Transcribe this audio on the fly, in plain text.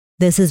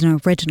This is an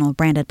original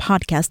branded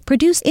podcast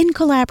produced in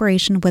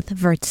collaboration with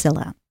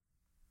Wärtsilä.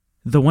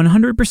 The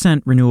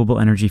 100% renewable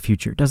energy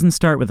future doesn't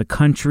start with a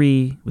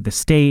country, with a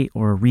state,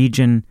 or a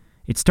region.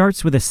 It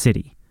starts with a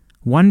city.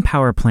 One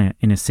power plant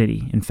in a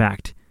city, in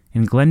fact,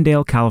 in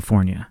Glendale,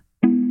 California.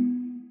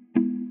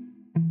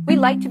 We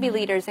like to be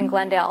leaders in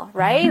Glendale,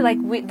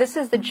 right? This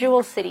is the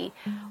jewel city.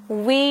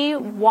 We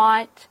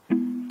want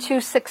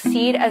to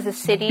succeed as a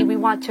city. We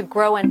want to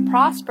grow and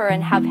prosper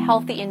and have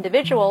healthy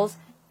individuals.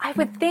 I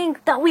would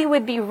think that we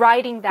would be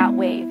riding that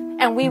wave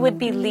and we would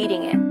be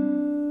leading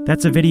it.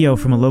 That's a video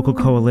from a local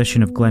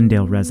coalition of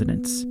Glendale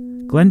residents.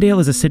 Glendale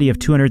is a city of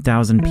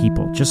 200,000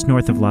 people just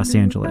north of Los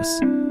Angeles.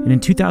 And in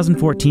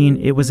 2014,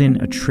 it was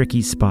in a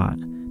tricky spot.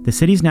 The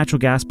city's natural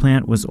gas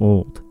plant was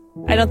old.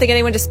 I don't think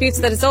anyone disputes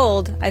that it's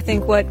old. I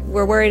think what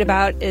we're worried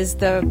about is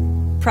the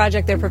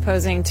project they're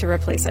proposing to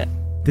replace it.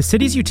 The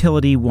city's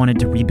utility wanted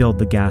to rebuild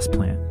the gas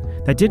plant.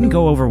 That didn't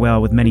go over well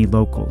with many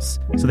locals,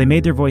 so they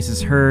made their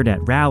voices heard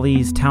at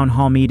rallies, town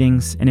hall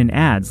meetings, and in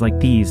ads like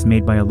these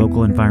made by a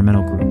local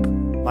environmental group.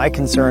 My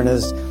concern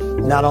is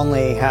not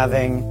only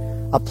having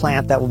a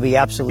plant that will be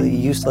absolutely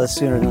useless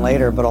sooner than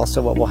later, but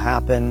also what will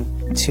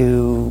happen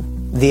to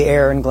the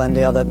air in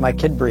Glendale that my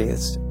kid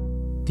breathes.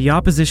 The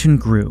opposition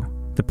grew.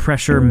 The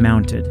pressure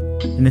mounted.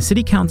 And the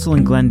city council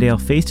in Glendale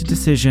faced a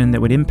decision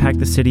that would impact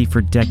the city for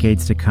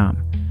decades to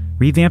come.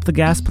 Revamp the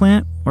gas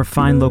plant or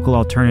find local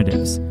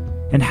alternatives?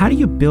 And how do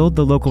you build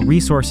the local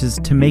resources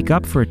to make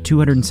up for a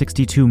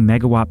 262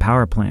 megawatt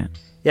power plant?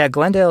 Yeah,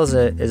 Glendale is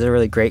a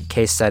really great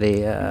case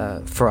study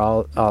for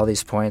all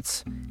these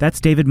points.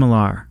 That's David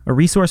Millar, a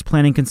resource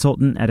planning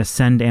consultant at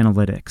Ascend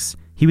Analytics.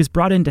 He was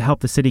brought in to help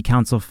the city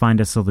council find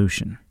a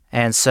solution.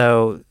 And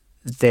so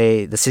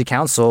the city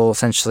council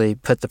essentially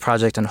put the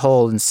project on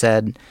hold and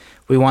said,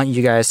 we want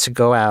you guys to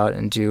go out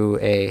and do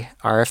a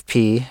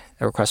RFP,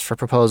 a request for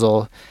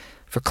proposal,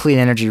 for clean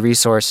energy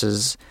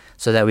resources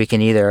so that we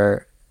can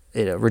either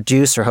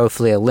reduce or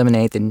hopefully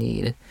eliminate the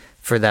need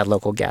for that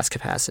local gas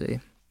capacity.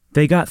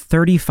 They got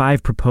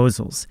 35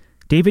 proposals.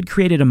 David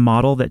created a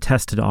model that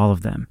tested all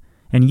of them.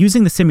 And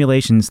using the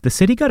simulations, the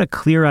city got a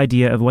clear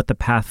idea of what the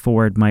path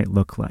forward might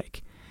look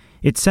like.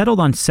 It settled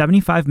on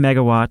 75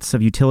 megawatts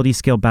of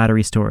utility-scale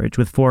battery storage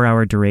with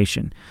 4-hour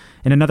duration,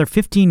 and another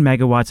 15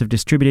 megawatts of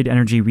distributed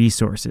energy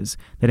resources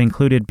that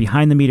included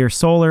behind-the-meter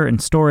solar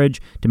and storage,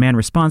 demand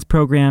response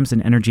programs,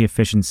 and energy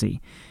efficiency.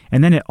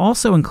 And then it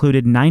also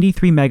included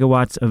 93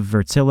 megawatts of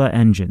Wärtsilä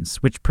engines,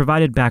 which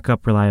provided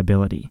backup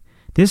reliability.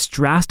 This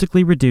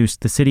drastically reduced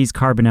the city's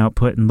carbon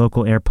output and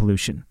local air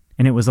pollution,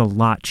 and it was a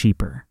lot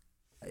cheaper.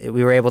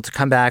 We were able to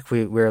come back.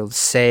 We were able to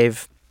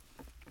save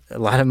a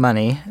lot of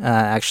money,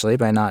 actually,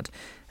 by not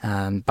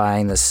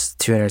buying this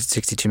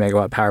 262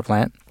 megawatt power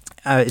plant.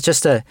 It's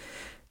just a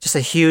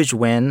huge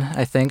win,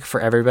 I think, for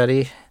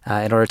everybody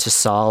in order to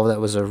solve that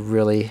was a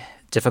really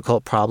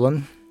difficult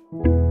problem.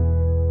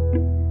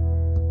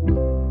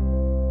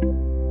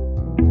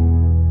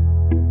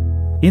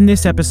 In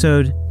this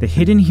episode, the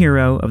hidden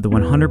hero of the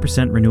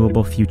 100%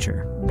 renewable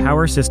future,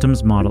 power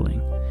systems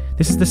modeling.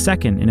 This is the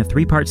second in a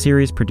 3-part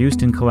series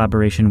produced in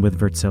collaboration with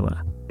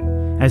Wärtsilä.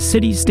 As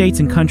cities, states,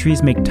 and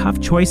countries make tough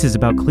choices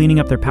about cleaning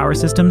up their power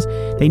systems,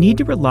 they need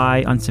to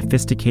rely on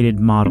sophisticated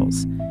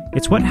models.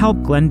 It's what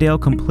helped Glendale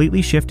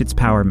completely shift its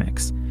power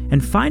mix.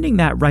 And finding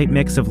that right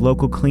mix of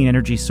local clean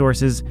energy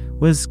sources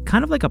was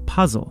kind of like a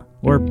puzzle,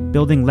 or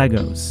building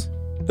Legos.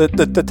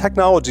 The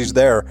technology's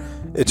there.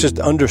 It's just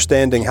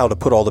understanding how to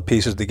put all the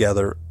pieces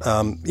together.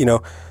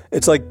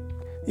 It's like,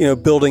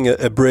 building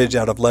a bridge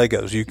out of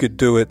Legos. You could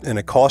do it in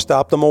a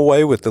cost-optimal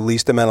way with the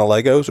least amount of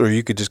Legos, or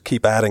you could just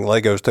keep adding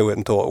Legos to it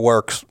until it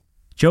works.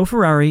 Joe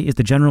Ferrari is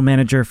the general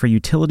manager for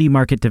utility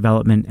market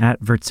development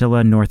at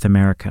Wärtsilä North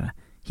America.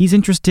 He's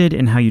interested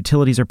in how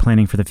utilities are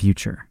planning for the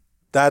future.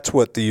 That's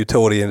what the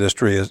utility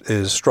industry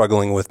is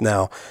struggling with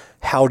now.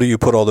 How do you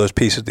put all those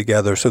pieces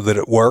together so that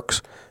it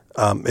works?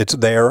 It's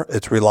there,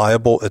 it's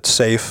reliable, it's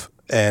safe,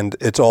 and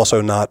it's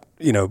also not,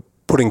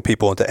 putting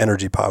people into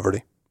energy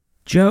poverty.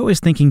 Joe is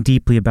thinking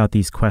deeply about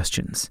these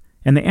questions,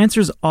 and the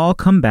answers all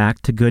come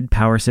back to good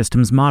power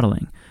systems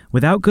modeling.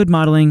 Without good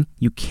modeling,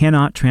 you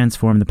cannot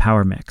transform the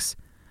power mix.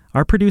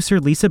 Our producer,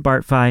 Lisa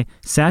Bartfai,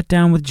 sat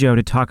down with Joe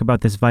to talk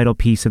about this vital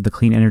piece of the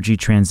clean energy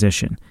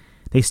transition.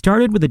 They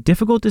started with the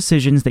difficult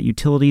decisions that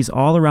utilities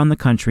all around the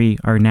country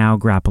are now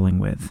grappling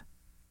with.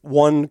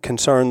 One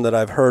concern that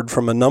I've heard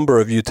from a number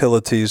of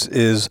utilities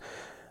is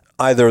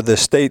either the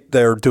state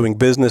they're doing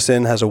business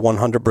in has a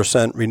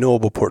 100%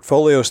 renewable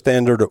portfolio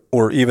standard,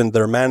 or even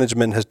their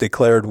management has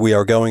declared we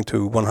are going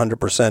to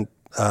 100%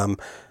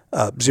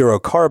 zero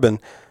carbon.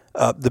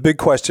 The big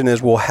question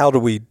is, well, how do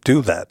we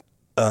do that?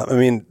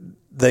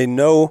 They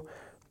know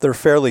they're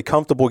fairly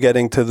comfortable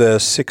getting to the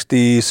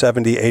 60,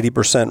 70,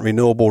 80%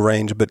 renewable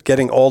range, but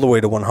getting all the way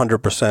to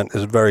 100%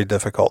 is very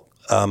difficult.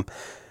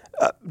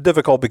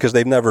 Difficult because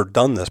they've never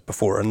done this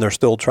before, and they're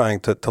still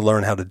trying to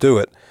learn how to do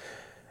it.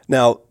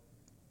 Now,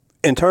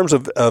 in terms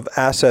of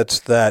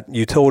assets that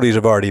utilities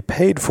have already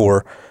paid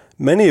for,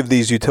 many of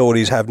these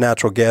utilities have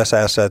natural gas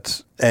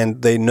assets,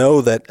 and they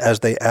know that as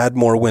they add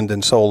more wind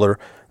and solar,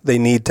 they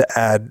need to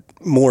add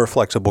more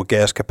flexible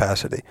gas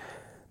capacity.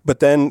 But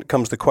then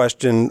comes the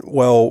question,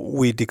 well,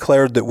 we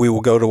declared that we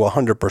will go to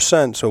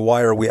 100%, so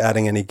why are we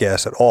adding any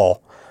gas at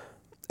all?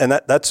 And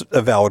that's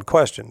a valid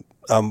question.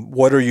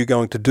 What are you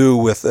going to do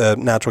with a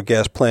natural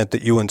gas plant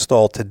that you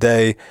install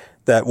today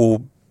that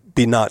will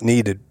be not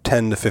needed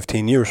 10 to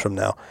 15 years from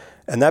now?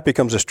 And that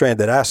becomes a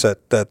stranded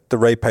asset that the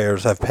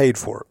ratepayers have paid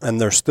for, and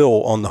they're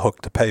still on the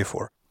hook to pay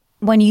for.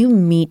 When you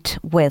meet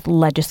with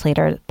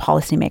legislators,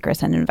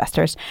 policymakers, and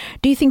investors,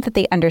 do you think that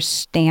they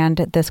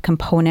understand this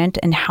component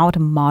and how to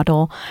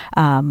model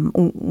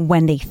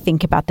when they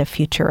think about the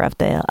future of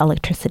the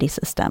electricity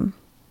system?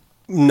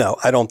 No,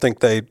 I don't think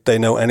they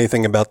know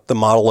anything about the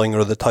modeling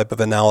or the type of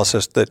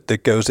analysis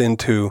that goes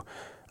into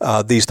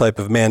these type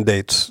of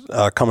mandates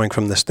coming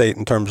from the state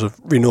in terms of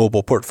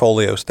renewable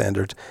portfolio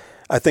standards.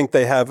 I think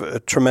they have a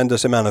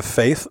tremendous amount of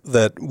faith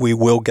that we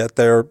will get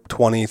there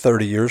 20,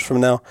 30 years from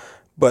now.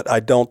 But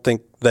I don't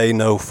think they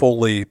know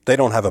fully, they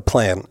don't have a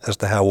plan as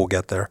to how we'll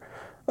get there.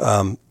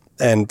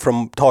 And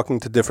from talking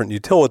to different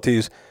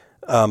utilities,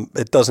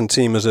 it doesn't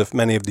seem as if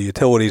many of the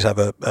utilities have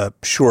a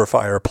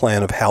surefire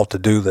plan of how to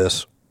do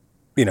this,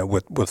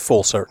 with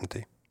full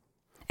certainty.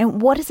 And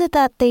what is it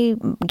that they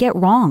get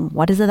wrong?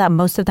 What is it that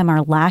most of them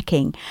are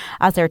lacking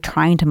as they're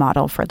trying to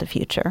model for the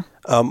future?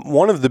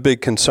 One of the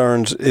big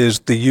concerns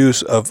is the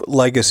use of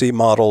legacy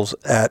models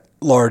at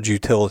large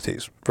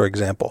utilities, for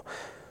example.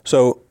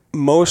 So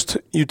most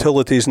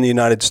utilities in the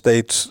United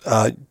States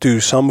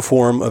do some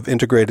form of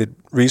integrated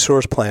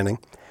resource planning,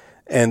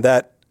 and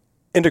that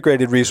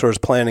integrated resource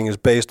planning is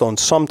based on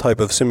some type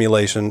of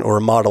simulation or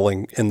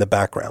modeling in the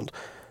background.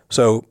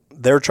 So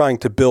they're trying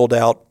to build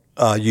out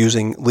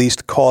using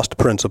least cost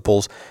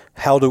principles.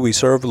 How do we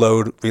serve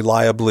load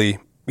reliably,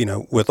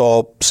 with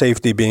all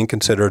safety being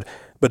considered,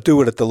 but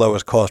do it at the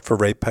lowest cost for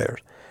ratepayers?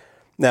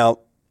 Now,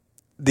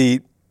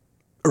 the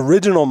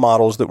original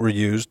models that were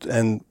used,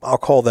 and I'll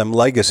call them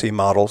legacy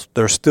models,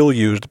 they're still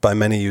used by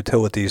many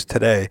utilities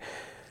today.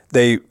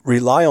 They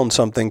rely on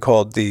something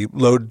called the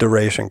load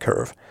duration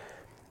curve.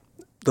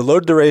 The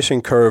load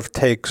duration curve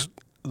takes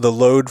the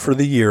load for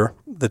the year,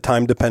 the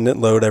time-dependent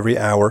load every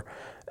hour,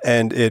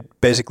 and it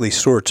basically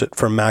sorts it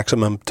from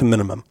maximum to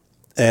minimum.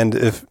 And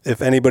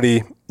if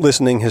anybody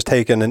listening has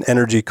taken an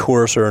energy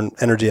course or an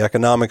energy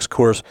economics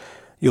course,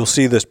 you'll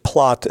see this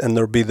plot, and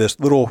there'll be this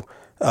little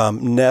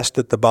nest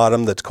at the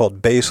bottom that's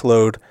called base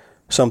load,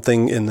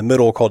 something in the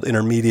middle called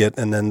intermediate,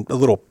 and then a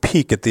little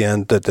peak at the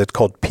end that's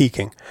called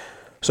peaking.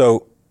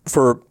 So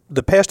for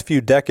the past few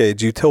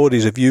decades,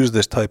 utilities have used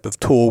this type of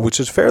tool, which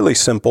is fairly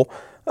simple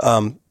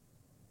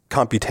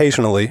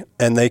computationally,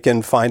 and they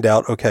can find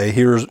out, okay,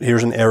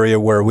 here's an area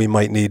where we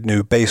might need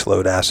new base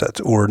load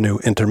assets or new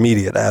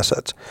intermediate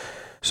assets.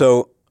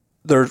 So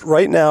there's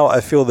right now,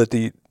 I feel that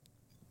the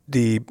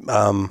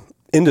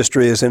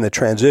industry is in a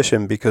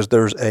transition because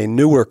there's a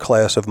newer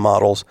class of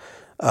models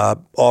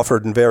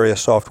offered in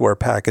various software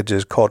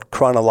packages called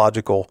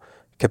chronological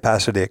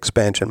capacity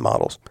expansion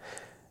models.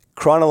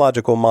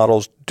 Chronological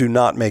models do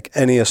not make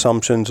any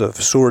assumptions of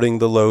sorting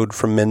the load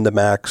from min to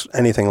max,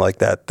 anything like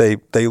that.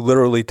 They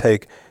literally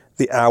take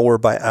the hour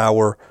by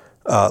hour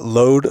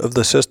load of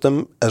the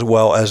system as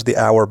well as the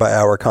hour by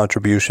hour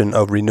contribution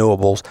of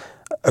renewables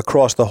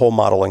across the whole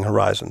modeling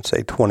horizon,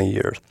 say 20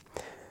 years.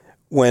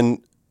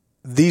 When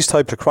these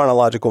types of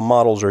chronological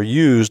models are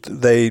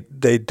used, they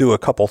do a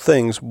couple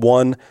things.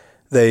 One,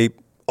 they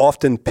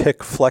often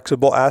pick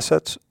flexible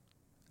assets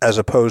as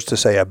opposed to,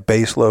 say, a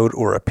base load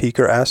or a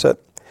peaker asset.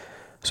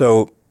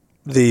 So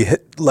the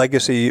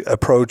legacy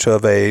approach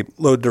of a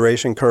load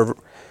duration curve,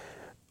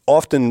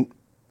 often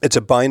it's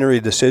a binary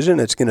decision.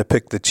 It's going to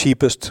pick the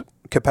cheapest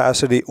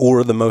capacity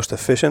or the most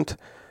efficient.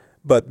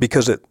 But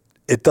because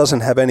it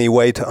doesn't have any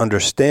way to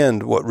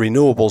understand what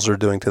renewables are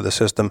doing to the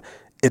system,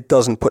 it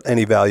doesn't put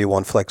any value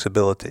on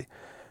flexibility.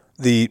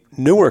 The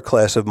newer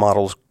class of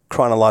models,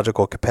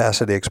 chronological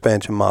capacity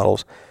expansion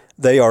models,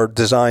 they are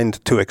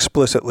designed to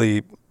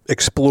explicitly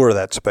explore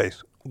that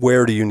space.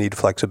 Where do you need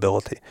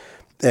flexibility?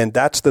 And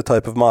that's the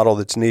type of model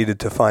that's needed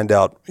to find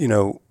out,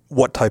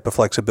 what type of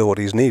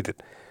flexibility is needed.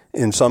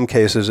 In some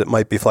cases, it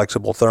might be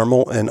flexible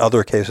thermal. In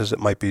other cases, it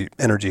might be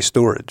energy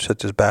storage,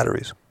 such as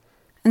batteries.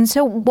 And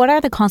so what are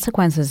the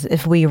consequences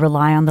if we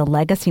rely on the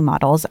legacy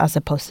models as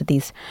opposed to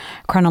these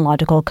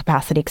chronological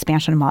capacity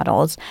expansion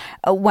models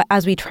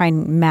as we try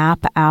and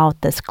map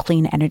out this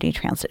clean energy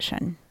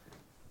transition?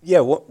 Yeah,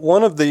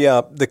 one of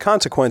the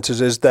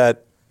consequences is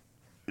that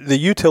the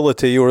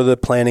utility or the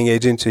planning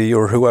agency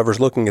or whoever's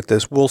looking at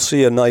this will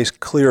see a nice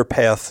clear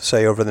path,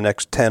 say, over the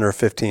next 10 or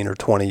 15 or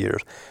 20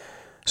 years.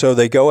 So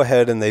they go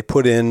ahead and they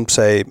put in,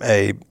 say,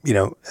 a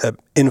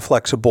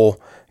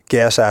inflexible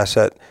gas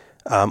asset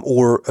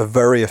or a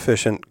very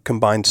efficient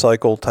combined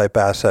cycle type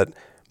asset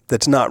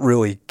that's not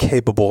really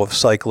capable of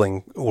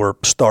cycling or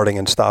starting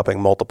and stopping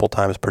multiple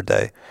times per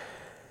day.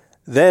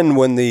 Then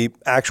when the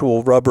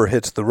actual rubber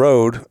hits the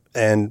road,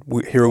 and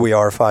here we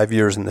are 5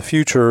 years in the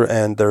future,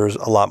 and there's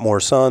a lot more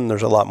sun,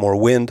 there's a lot more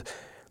wind,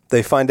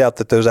 they find out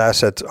that those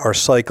assets are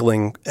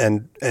cycling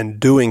and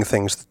doing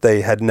things that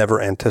they had never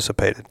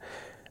anticipated.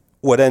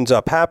 what ends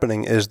up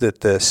happening is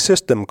that the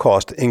system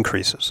cost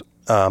increases.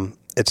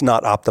 It's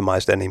not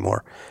optimized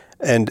anymore.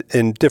 And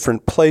in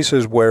different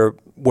places where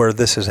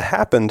this has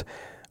happened,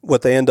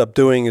 what they end up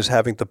doing is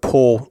having to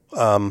pull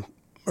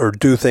or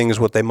do things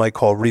what they might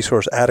call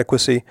resource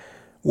adequacy,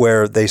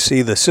 where they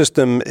see the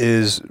system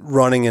is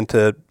running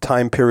into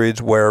time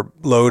periods where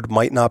load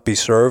might not be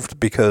served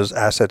because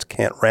assets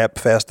can't ramp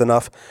fast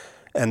enough.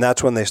 And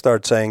that's when they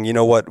start saying, you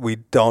know what, we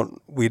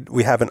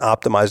haven't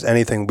optimized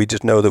anything. We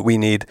just know that we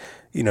need,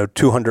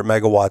 200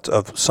 megawatts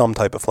of some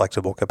type of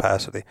flexible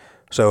capacity.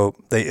 So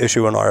they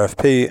issue an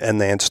RFP and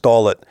they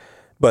install it.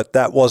 But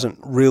that wasn't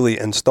really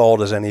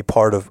installed as any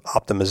part of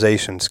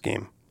optimization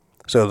scheme.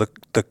 So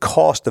the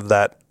cost of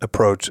that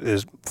approach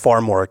is far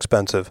more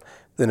expensive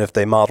than if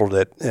they modeled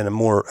it in a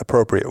more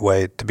appropriate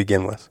way to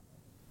begin with.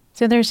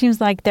 So there seems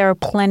like there are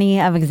plenty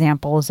of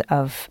examples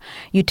of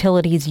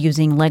utilities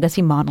using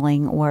legacy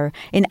modeling or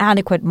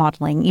inadequate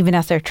modeling, even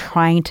as they're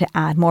trying to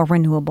add more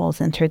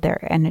renewables into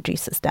their energy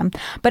system.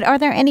 But are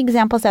there any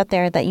examples out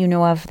there that you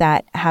know of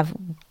that have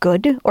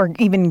good or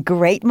even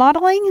great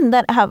modeling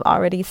that have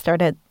already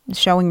started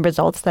showing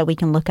results that we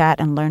can look at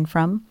and learn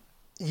from?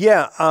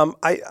 Yeah,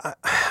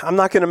 I'm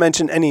not going to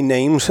mention any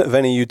names of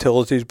any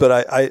utilities,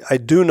 but I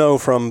do know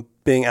from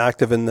being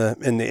active in the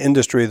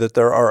industry that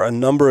there are a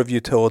number of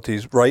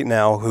utilities right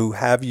now who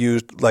have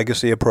used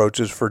legacy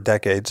approaches for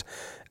decades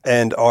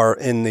and are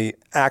in the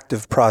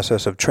active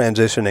process of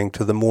transitioning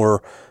to the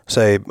more,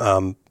 say,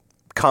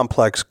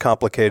 complex,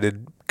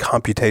 complicated,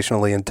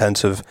 computationally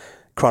intensive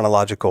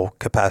chronological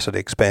capacity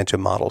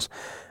expansion models.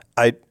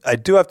 I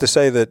do have to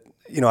say that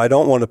I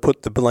don't want to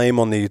put the blame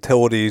on the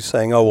utilities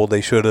saying, oh, well,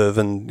 they should have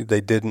and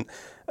they didn't.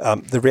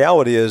 The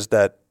reality is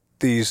that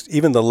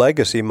even the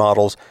legacy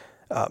models,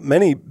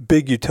 many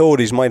big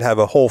utilities might have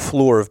a whole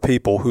floor of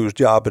people whose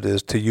job it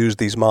is to use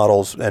these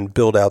models and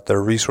build out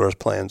their resource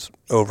plans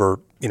over,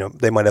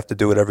 they might have to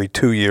do it every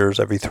 2 years,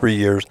 every 3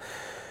 years.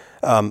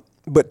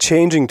 But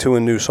changing to a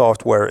new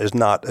software is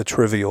not a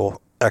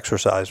trivial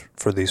exercise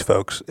for these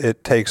folks.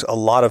 It takes a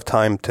lot of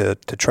time to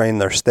train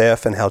their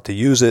staff and how to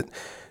use it.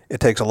 It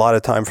takes a lot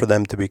of time for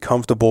them to be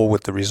comfortable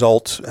with the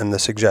results and the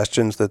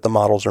suggestions that the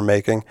models are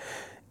making.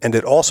 And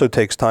it also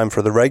takes time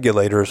for the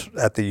regulators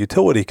at the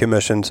utility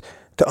commissions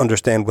to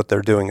understand what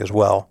they're doing as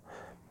well.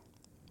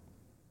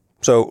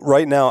 So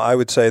right now, I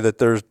would say that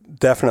there's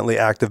definitely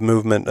active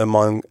movement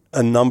among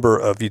a number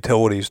of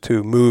utilities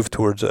to move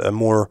towards a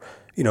more,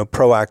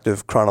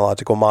 proactive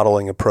chronological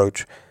modeling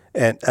approach,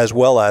 and as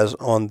well as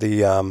on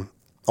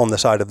the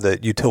side of the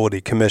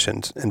utility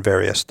commissions in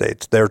various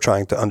states. They're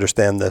trying to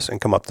understand this and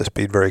come up to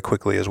speed very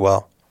quickly as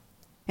well.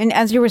 And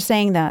as you were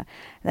saying, that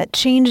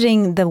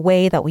changing the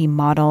way that we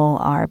model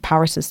our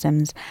power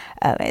systems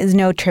is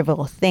no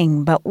trivial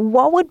thing. But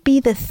what would be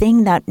the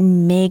thing that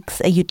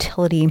makes a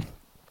utility,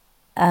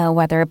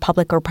 whether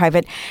public or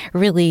private,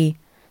 really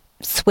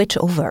switch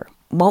over?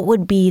 What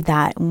would be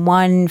that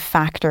one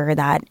factor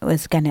that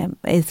is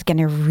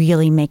gonna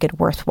really make it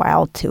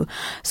worthwhile to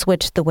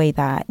switch the way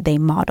that they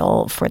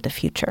model for the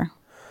future?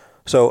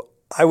 So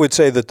I would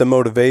say that the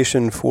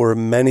motivation for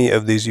many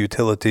of these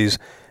utilities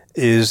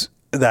is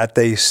that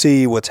they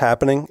see what's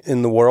happening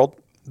in the world.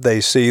 They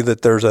see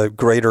that there's a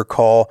greater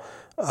call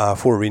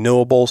for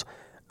renewables.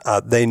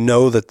 They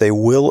know that they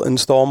will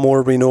install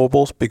more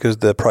renewables because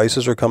the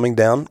prices are coming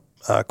down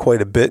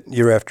quite a bit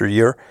year after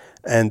year,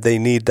 and they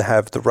need to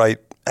have the right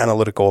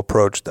analytical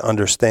approach to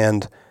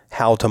understand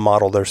how to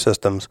model their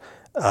systems,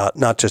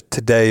 not just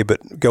today, but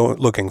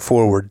looking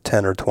forward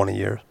 10 or 20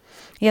 years.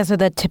 Yeah, so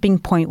the tipping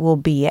point will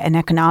be an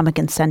economic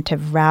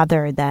incentive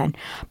rather than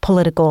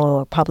political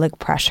or public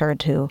pressure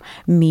to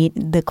meet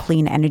the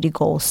clean energy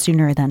goals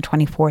sooner than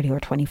 2040 or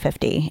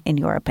 2050, in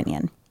your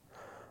opinion?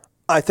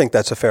 I think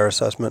that's a fair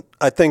assessment.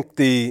 I think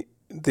the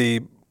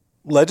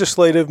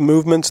legislative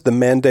movements, the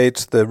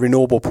mandates, the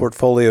renewable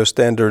portfolio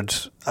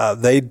standards,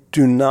 they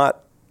do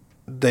not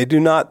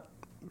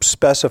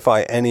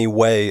specify any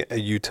way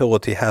a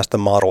utility has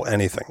to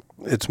anything.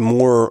 It's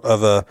more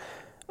of a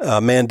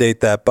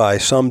mandate that by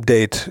some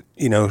date,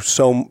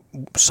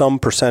 some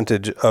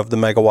percentage of the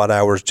megawatt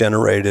hours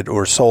generated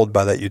or sold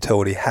by that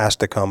utility has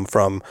to come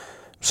from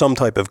some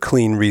type of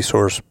clean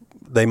resource.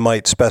 They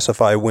might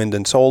specify wind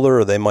and solar,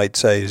 or they might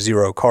say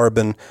zero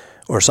carbon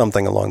or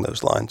something along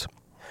those lines.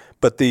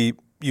 But the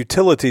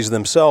utilities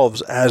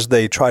themselves, as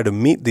they try to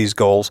meet these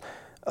goals,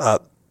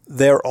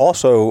 they're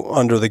also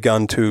under the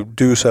gun to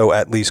do so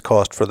at least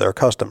cost for their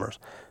customers.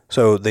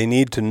 So they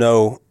need to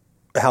know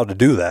how to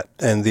do that.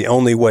 And the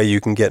only way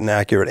you can get an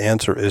accurate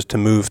answer is to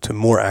move to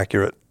more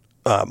accurate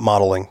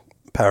modeling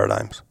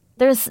paradigms.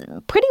 There's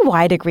pretty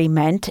wide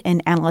agreement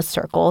in analyst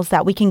circles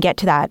that we can get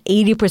to that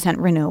 80%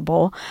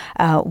 renewable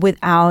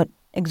without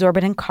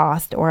exorbitant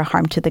cost or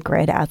harm to the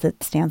grid as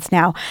it stands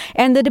now.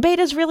 And the debate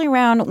is really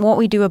around what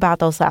we do about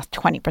those last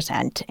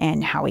 20%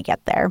 and how we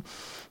get there.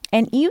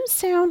 And you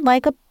sound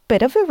like a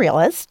bit of a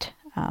realist,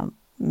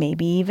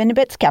 maybe even a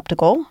bit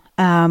skeptical.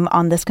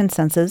 on this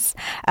consensus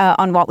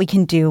on what we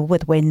can do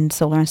with wind,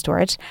 solar, and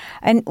storage.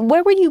 And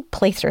where would you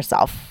place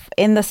yourself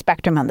in the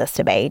spectrum on this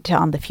debate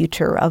on the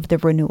future of the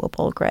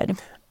renewable grid?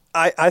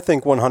 I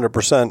think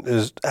 100%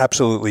 is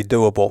absolutely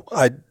doable.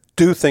 I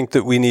do think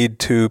that we need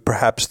to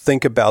perhaps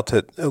think about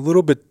it a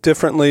little bit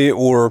differently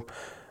or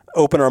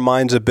open our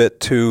minds a bit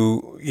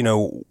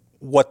to,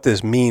 what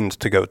this means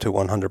to go to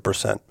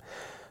 100%.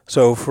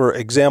 So, for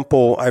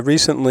example, I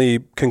recently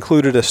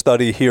concluded a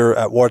study here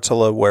at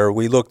Wärtsilä where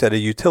we looked at a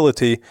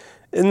utility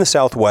in the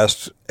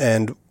Southwest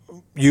and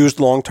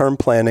used long-term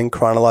planning,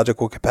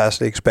 chronological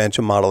capacity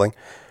expansion modeling,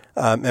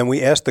 and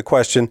we asked the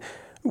question,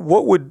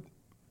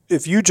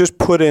 if you just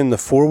put in the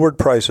forward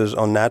prices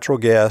on natural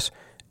gas,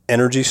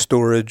 energy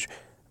storage,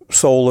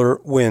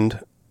 solar, wind,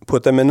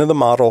 put them into the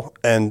model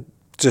and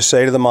just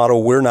say to the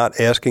model, we're not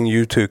asking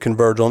you to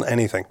converge on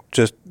anything.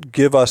 Just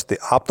give us the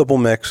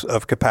optimal mix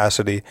of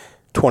capacity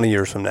 20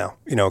 years from now,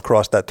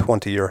 across that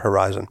 20-year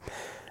horizon.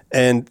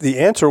 And the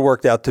answer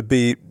worked out to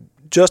be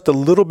just a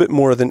little bit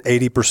more than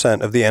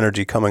 80% of the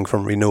energy coming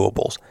from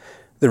renewables.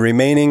 The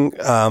remaining,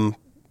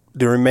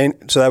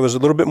 so that was a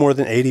little bit more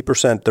than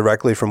 80%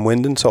 directly from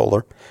wind and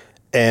solar.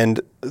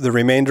 And the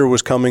remainder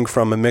was coming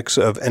from a mix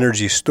of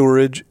energy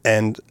storage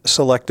and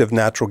selective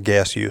natural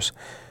gas use.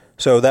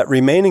 So that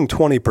remaining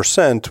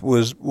 20%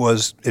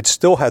 was it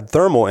still had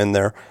thermal in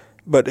there,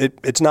 but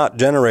it's not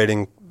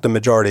generating the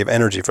majority of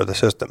energy for the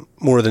system.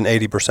 More than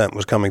 80%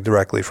 was coming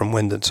directly from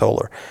wind and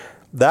solar.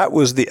 That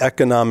was the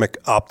economic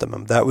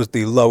optimum. That was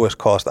the lowest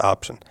cost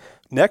option.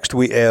 Next,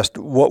 we asked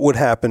what would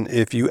happen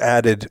if you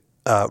added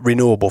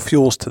renewable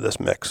fuels to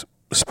this mix,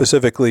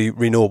 specifically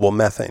renewable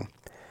methane.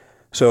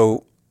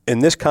 So in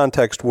this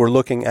context, we're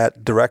looking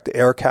at direct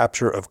air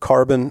capture of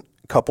carbon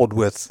coupled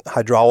with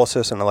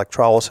hydrolysis and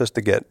electrolysis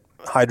to get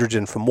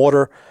hydrogen from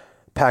water,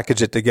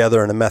 package it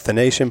together in a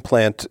methanation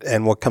plant,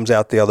 and what comes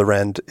out the other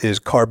end is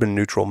carbon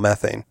neutral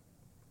methane.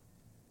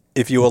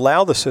 If you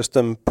allow the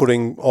system,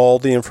 putting all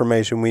the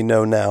information we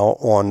know now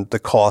on the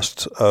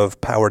costs of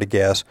power to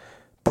gas,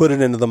 put it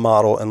into the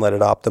model and let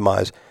it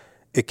optimize,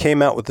 it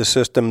came out with a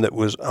system that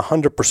was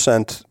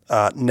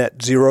 100%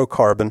 net zero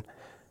carbon,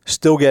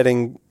 still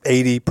getting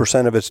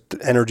 80% of its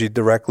energy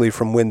directly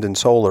from wind and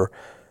solar.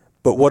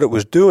 But what it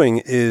was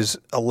doing is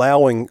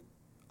allowing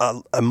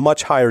a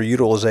much higher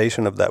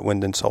utilization of that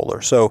wind and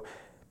solar. So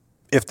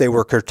if they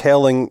were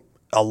curtailing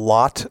a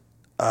lot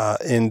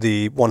in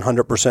the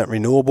 100%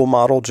 renewable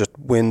model, just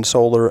wind,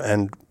 solar,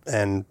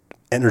 and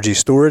energy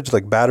storage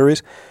like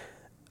batteries,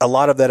 a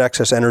lot of that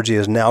excess energy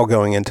is now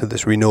going into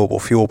this renewable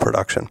fuel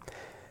production.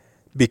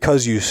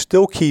 Because you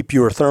still keep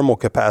your thermal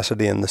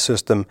capacity in the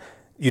system,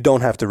 you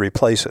don't have to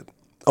replace it.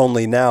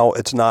 Only now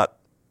it's not,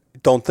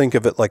 don't think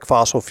of it like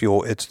fossil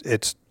fuel,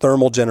 it's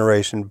thermal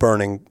generation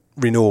burning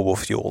renewable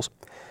fuels.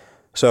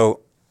 So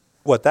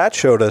what that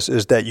showed us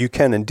is that you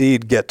can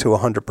indeed get to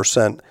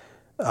 100%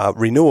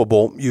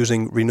 renewable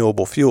using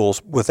renewable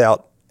fuels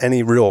without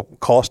any real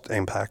cost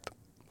impact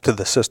to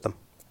the system.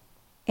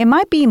 It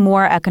might be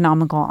more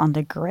economical on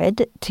the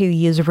grid to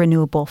use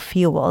renewable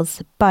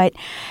fuels, but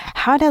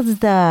how does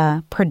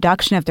the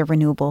production of the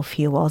renewable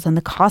fuels and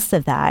the cost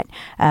of that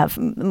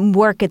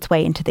work its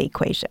way into the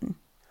equation?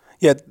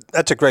 Yeah,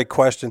 that's a great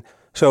question.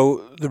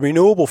 So the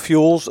renewable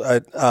fuels,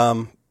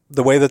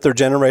 the way that they're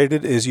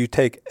generated is you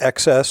take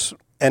excess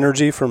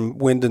energy from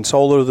wind and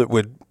solar that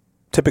would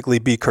typically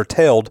be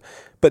curtailed,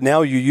 but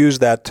now you use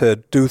that to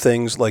do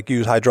things like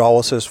use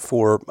hydrolysis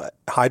for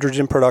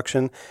hydrogen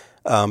production,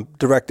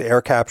 direct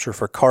air capture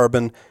for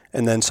carbon,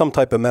 and then some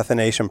type of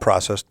methanation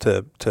process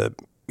to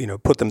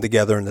put them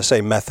together into, say,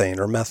 methane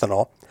or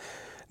methanol.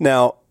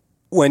 Now,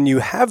 when you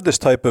have this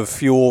type of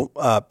fuel,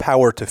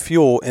 power to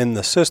fuel in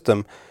the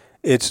system,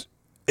 it's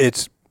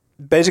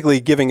basically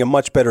giving a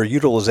much better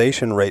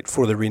utilization rate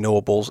for the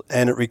renewables,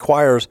 and it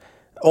requires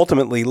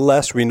ultimately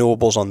less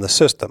renewables on the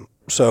system.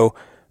 So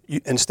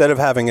instead of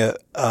having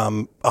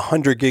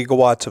 100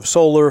 gigawatts of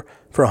solar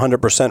for a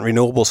 100%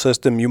 renewable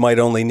system, you might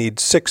only need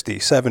 60,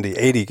 70,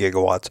 80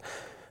 gigawatts.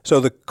 So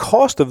the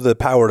cost of the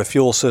power to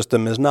fuel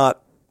system is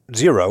not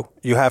zero.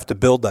 You have to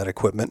build that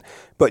equipment,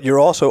 but you're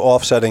also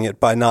offsetting it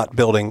by not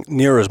building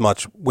near as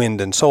much wind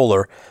and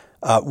solar,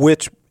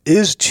 which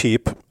is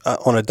cheap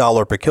on a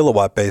 $1 per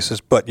kilowatt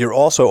basis, but you're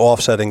also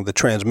offsetting the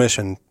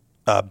transmission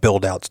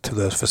build-outs to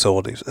those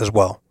facilities as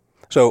well.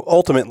 So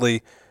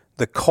ultimately,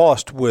 the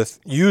cost with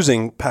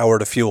using power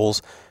to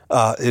fuels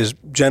is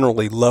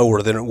generally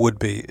lower than it would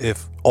be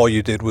if all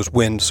you did was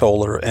wind,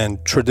 solar,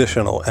 and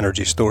traditional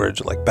energy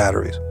storage like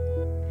batteries.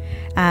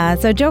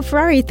 So Joe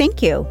Ferrari,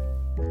 thank you.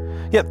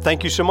 Yeah,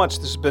 thank you so much.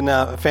 This has been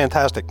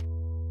fantastic.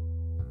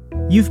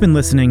 You've been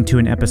listening to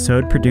an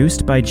episode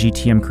produced by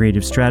GTM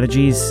Creative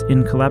Strategies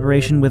in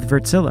collaboration with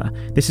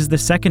Wärtsilä. This is the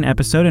second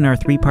episode in our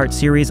three-part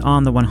series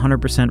on the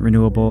 100%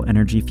 renewable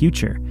energy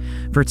future.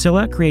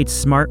 Wärtsilä creates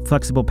smart,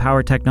 flexible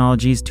power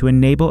technologies to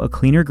enable a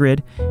cleaner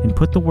grid and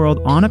put the world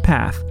on a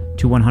path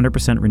to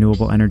 100%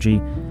 renewable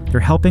energy. They're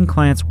helping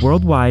clients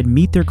worldwide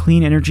meet their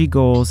clean energy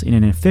goals in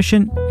an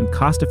efficient and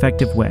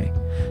cost-effective way.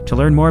 To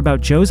learn more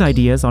about Joe's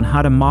ideas on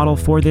how to model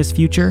for this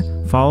future,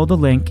 follow the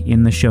link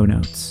in the show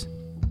notes.